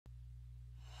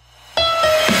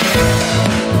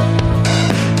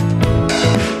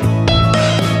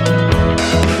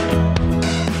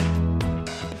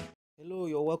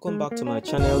welcome back to my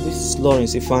channel. This is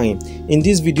Lawrence Ifeanyi. In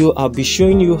this video I'll be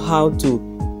showing you how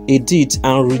to edit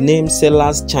and rename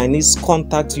sellers Chinese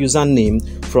contact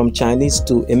username from Chinese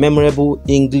to a memorable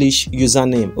English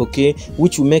username, okay,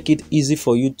 which will make it easy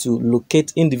for you to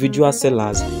locate individual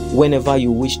sellers whenever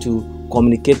you wish to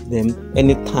communicate them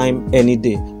anytime, any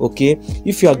day. Okay,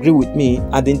 if you agree with me,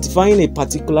 identifying a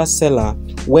particular seller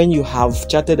when you have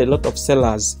chatted a lot of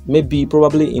sellers, maybe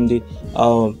probably in the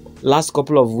last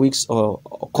couple of weeks or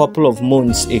a couple of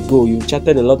months ago, you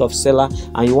chatted a lot of seller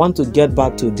and you want to get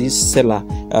back to this seller.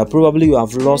 Probably you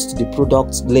have lost the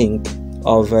product link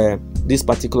of this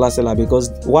particular seller, because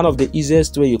one of the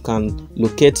easiest way you can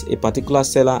locate a particular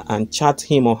seller and chat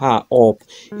him or her up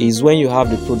is when you have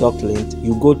the product link.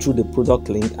 You go through the product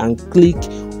link and click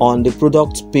on the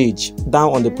product page.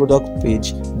 Down on the product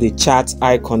page, the chat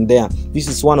icon there. This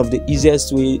is one of the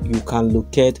easiest way you can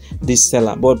locate this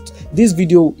seller. But this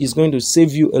video is going to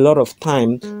save you a lot of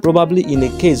time, probably in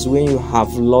a case when you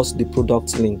have lost the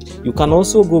product link. You can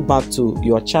also go back to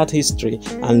your chat history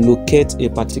and locate a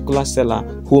particular seller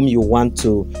whom you want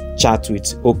to chat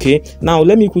with. Okay, now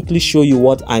let me quickly show you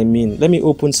what I mean. Let me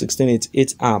open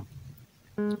 1688 app.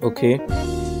 Okay,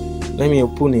 let me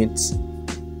open it.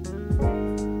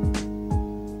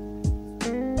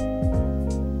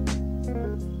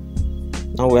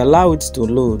 Now we allow it to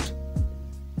load.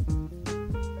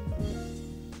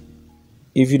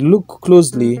 If you look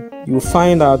closely, you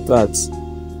find out that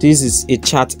this is a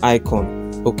chat icon.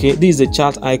 Okay, this is a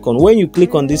chat icon. When you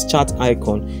click on this chat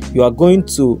icon, you are going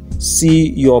to see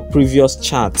your previous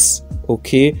chats,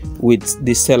 okay, with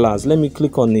the sellers. Let me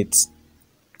click on it.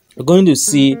 You're going to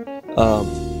see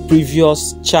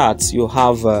previous chats you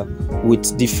have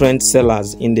with different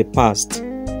sellers in the past.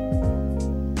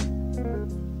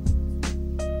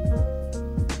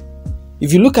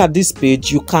 If you look at this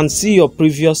page, you can see your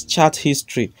previous chat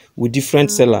history with different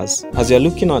sellers. As you're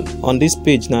looking on this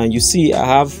page now, you see I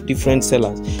have different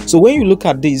sellers. So when you look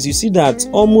at this, you see that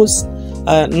almost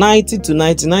 90 to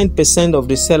 99% of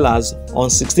the sellers on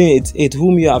 1688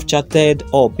 whom you have chatted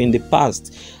up in the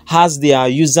past has their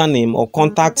username or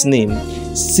contact name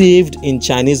saved in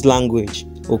Chinese language.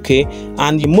 Okay,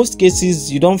 and in most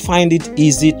cases you don't find it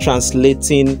easy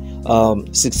translating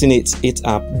 1688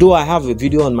 app, though I have a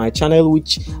video on my channel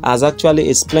which has actually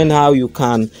explained how you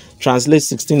can translate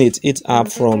 1688 app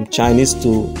from Chinese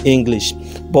to English.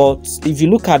 But if you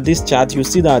look at this chart, you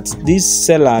see that these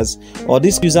sellers or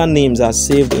these usernames are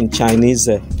saved in Chinese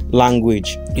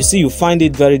language. You see, you find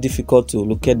it very difficult to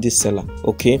locate this seller.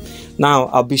 Okay, now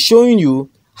I'll be showing you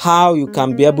how you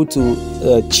can be able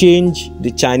to change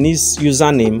the Chinese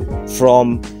username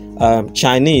from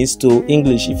Chinese to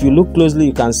English. If you look closely,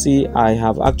 you can see I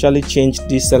have actually changed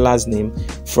this seller's name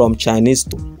from Chinese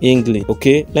to English.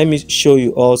 Okay, let me show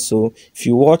you also. If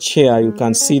you watch here, you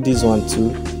can see this one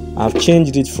too. I've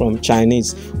changed it from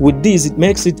Chinese. With this, it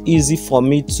makes it easy for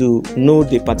me to know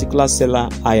the particular seller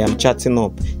I am chatting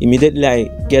up immediately I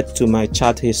get to my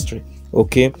chat history.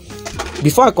 Okay,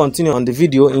 before I continue on the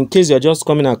video, in case you're just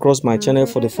coming across my channel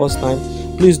for the first time,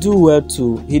 please do well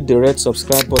to hit the red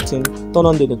subscribe button, turn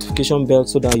on the notification bell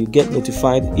so that you get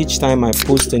notified each time I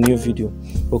post a new video.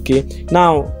 Okay,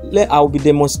 now I'll be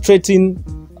demonstrating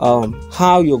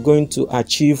how you're going to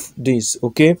achieve this.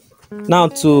 Okay, now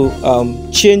to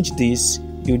change this,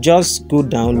 you just go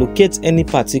down, locate any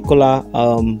particular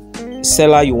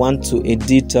seller you want to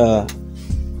edit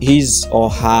his or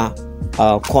her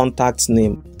contact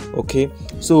name. Okay,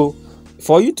 so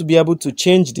for you to be able to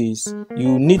change this,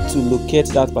 you need to locate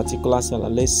that particular seller.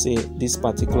 Let's say this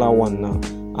particular one. Now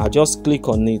I'll just click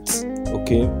on it,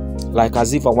 okay, like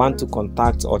as if I want to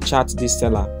contact or chat this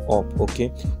seller up. Okay,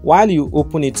 while you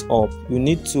open it up, you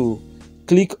need to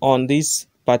click on this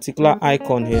particular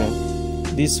icon here,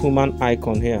 this human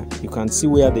icon here. You can see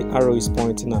where the arrow is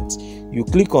pointing at. You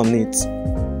click on it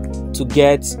to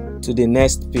get to the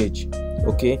next page.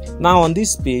 Okay, now on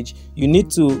this page you need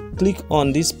to click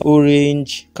on this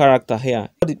orange character here.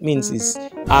 What it means is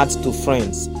add to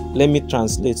friends. Let me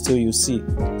translate so you see.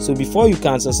 So before you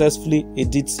can successfully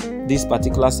edit this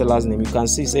particular seller's name, you can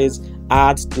see it says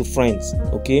add to friends.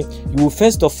 Okay, you will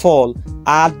first of all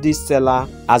add this seller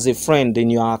as a friend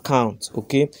in your account.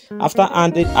 Okay, after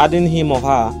adding him or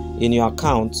her in your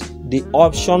account, the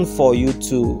option for you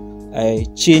to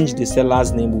change the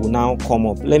seller's name will now come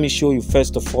up. Let me show you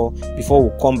first of all before we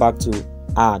come back to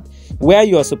add. Where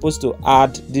you are supposed to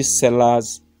add this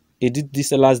seller's, edit this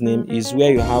seller's name is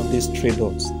where you have these three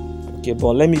dots. Okay,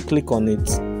 but let me click on it.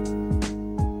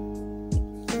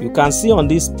 You can see on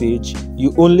this page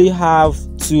you only have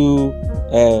two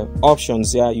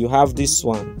options here. You have this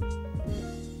one.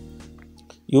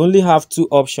 you only have two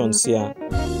options here.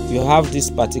 You have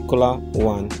this particular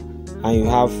one and you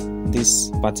have this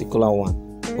particular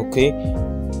one.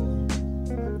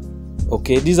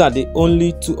 Okay, these are the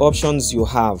only two options you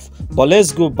have. But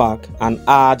let's go back and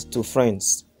add to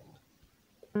friends.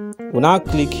 We now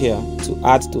click here to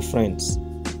add to friends.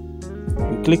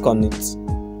 We click on it.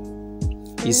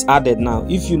 It's added now.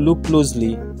 If you look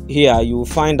closely here, you will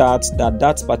find out that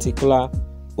that particular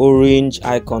orange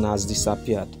icon has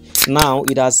disappeared. Now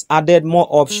it has added more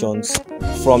options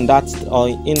from that or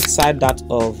inside that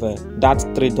of that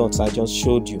three dots I just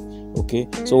showed you. Okay,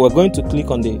 so we're going to click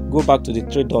on go back to the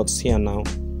three dots here now.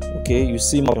 Okay, you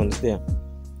see more options there.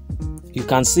 You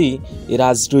can see it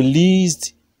has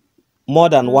released more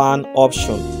than one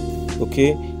option.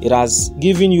 Okay, it has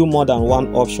given you more than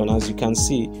one option. As you can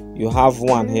see, you have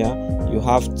one here, you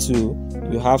have two,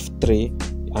 you have three,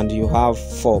 and you have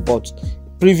four. But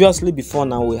previously, before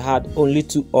now, we had only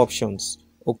two options.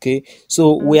 Okay,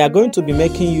 so we are going to be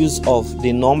making use of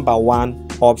the number one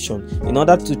option. In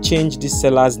order to change this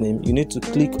seller's name, you need to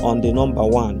click on the number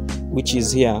one, which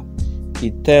is here.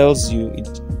 It tells you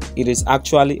it is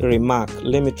actually a remark.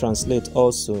 Let me translate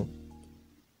also.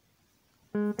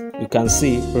 You can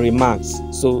see remarks.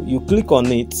 So you click on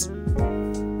it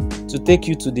to take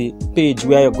you to the page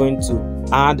where you're going to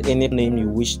add any name you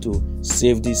wish to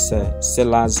save this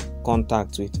seller's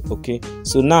contact with. Okay,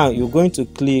 so now you're going to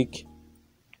click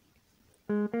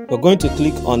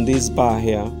on this bar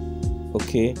here,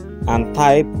 okay, and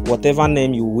type whatever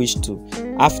name you wish to,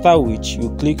 after which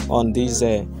you click on this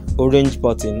orange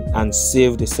button and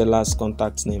save the seller's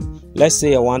contact name. Let's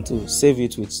say I want to save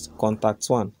it with contact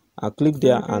one. I'll click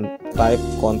there and type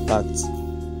contact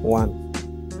one.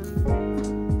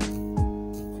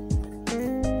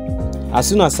 As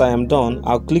soon as I am done,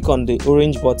 I'll click on the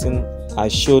orange button I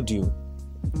showed you.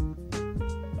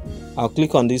 I'll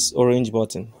click on this orange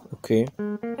button, okay,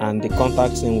 and the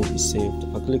contact name will be saved.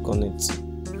 I'll click on it.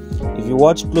 If you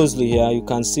watch closely here, you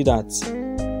can see that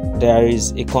there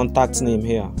is a contact name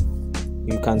here.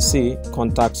 You can see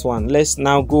contact one. Let's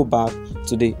now go back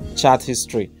to the chat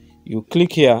history. You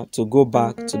click here to go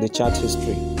back to the chat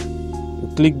history.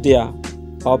 You click there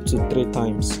up to 3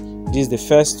 times. This is the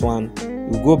first one.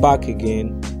 You go back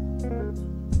again,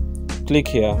 click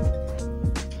here,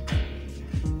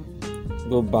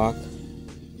 go back,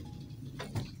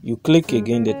 you click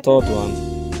again the third one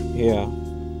here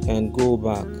and go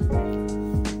back.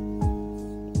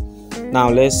 Now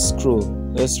let's scroll,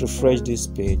 let's refresh this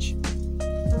page.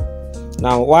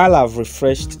 Now while I've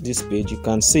refreshed this page, you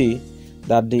can see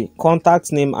that the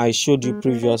contact name I showed you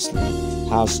previously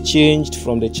has changed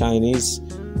from the Chinese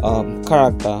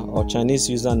character or Chinese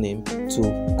username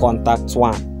to contact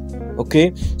one.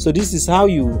 Okay, so this is how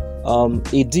you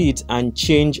edit and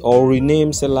change or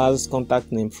rename seller's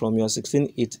contact name from your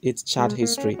 1688 chat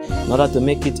history in order to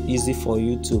make it easy for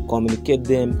you to communicate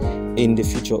them in the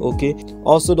future. Okay,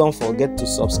 also don't forget to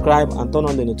subscribe and turn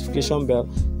on the notification bell.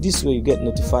 This way you get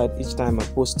notified each time I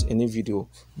post a new video.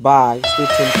 Bye, stay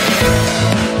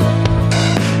tuned.